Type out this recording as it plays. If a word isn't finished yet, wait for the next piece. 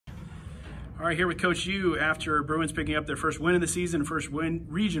All right, here with Coach U after Bruins picking up their first win of the season,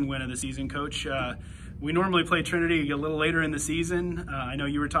 region win of the season. Coach, we normally play Trinity a little later in the season. I know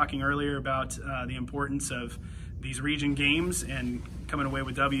you were talking earlier about the importance of these region games and coming away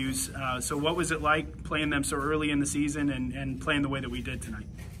with W's. So what was it like playing them so early in the season and playing the way that we did tonight?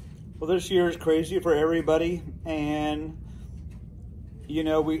 Well, this year is crazy for everybody, and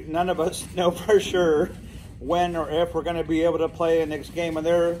none of us know for sure when or if we're going to be able to play a next game.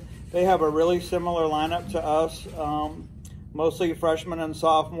 And they have a really similar lineup to us, mostly freshmen and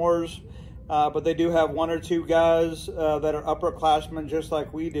sophomores, but they do have one or two guys that are upperclassmen just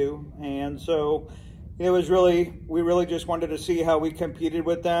like we do. And so we really just wanted to see how we competed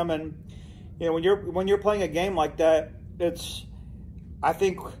with them. And when you're playing a game like that, I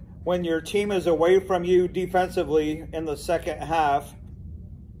think when your team is away from you defensively in the second half,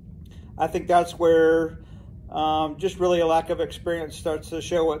 I think that's where just really a lack of experience starts to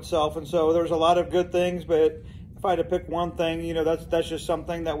show itself. And so there's a lot of good things, but if I had to pick one thing, that's just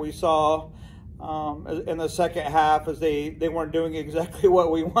something that we saw in the second half, as they weren't doing exactly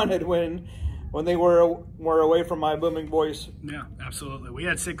what we wanted when they were away from my booming voice. Yeah, absolutely. We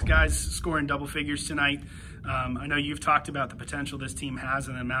had 6 guys scoring double figures tonight. I know you've talked about the potential this team has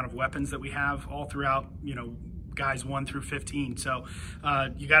and the amount of weapons that we have all throughout, guys 1 through 15. So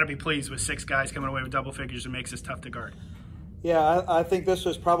you got to be pleased with 6 guys coming away with double figures. It makes us tough to guard. Yeah, I think this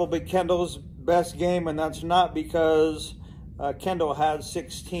was probably Kendall's best game, and that's not because Kendall had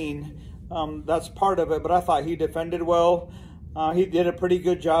 16. That's part of it, but I thought he defended well. He did a pretty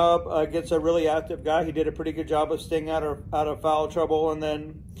good job against a really active guy. He did a pretty good job of staying out of foul trouble. And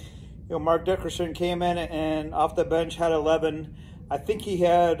then, Mark Dickerson came in and off the bench had 11. I think he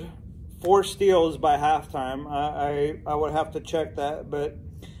had 4 steals by halftime. I would have to check that, but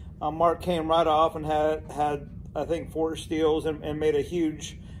Mark came right off and had I think 4 steals and made a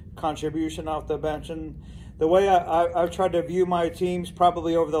huge contribution off the bench. And the way I've tried to view my teams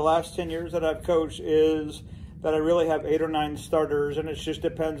probably over the last 10 years that I've coached is that I really have 8 or 9 starters, and it just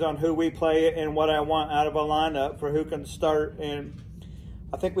depends on who we play and what I want out of a lineup for who can start. And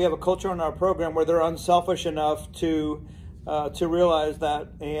I think we have a culture in our program where they're unselfish enough to realize that,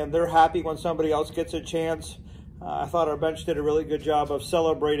 and they're happy when somebody else gets a chance. I thought our bench did a really good job of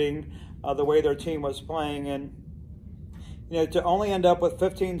celebrating the way their team was playing. And to only end up with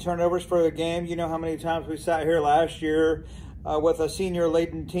 15 turnovers for the game, how many times we sat here last year with a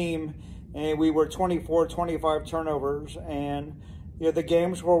senior-laden team and we were 24, 25 turnovers. And the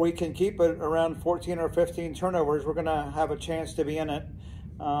games where we can keep it around 14 or 15 turnovers, we're going to have a chance to be in it.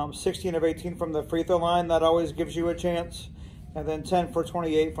 16 of 18 from the free throw line, that always gives you a chance. And then 10 for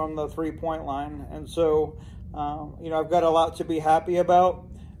 28 from the three-point line. And so, I've got a lot to be happy about.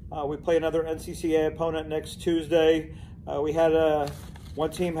 We play another NCCA opponent next Tuesday. We had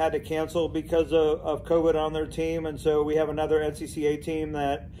one team had to cancel because of COVID on their team. And so we have another NCCA team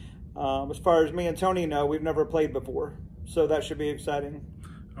that, as far as me and Tony know, we've never played before. So that should be exciting.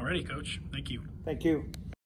 Alrighty, Coach. Thank you. Thank you.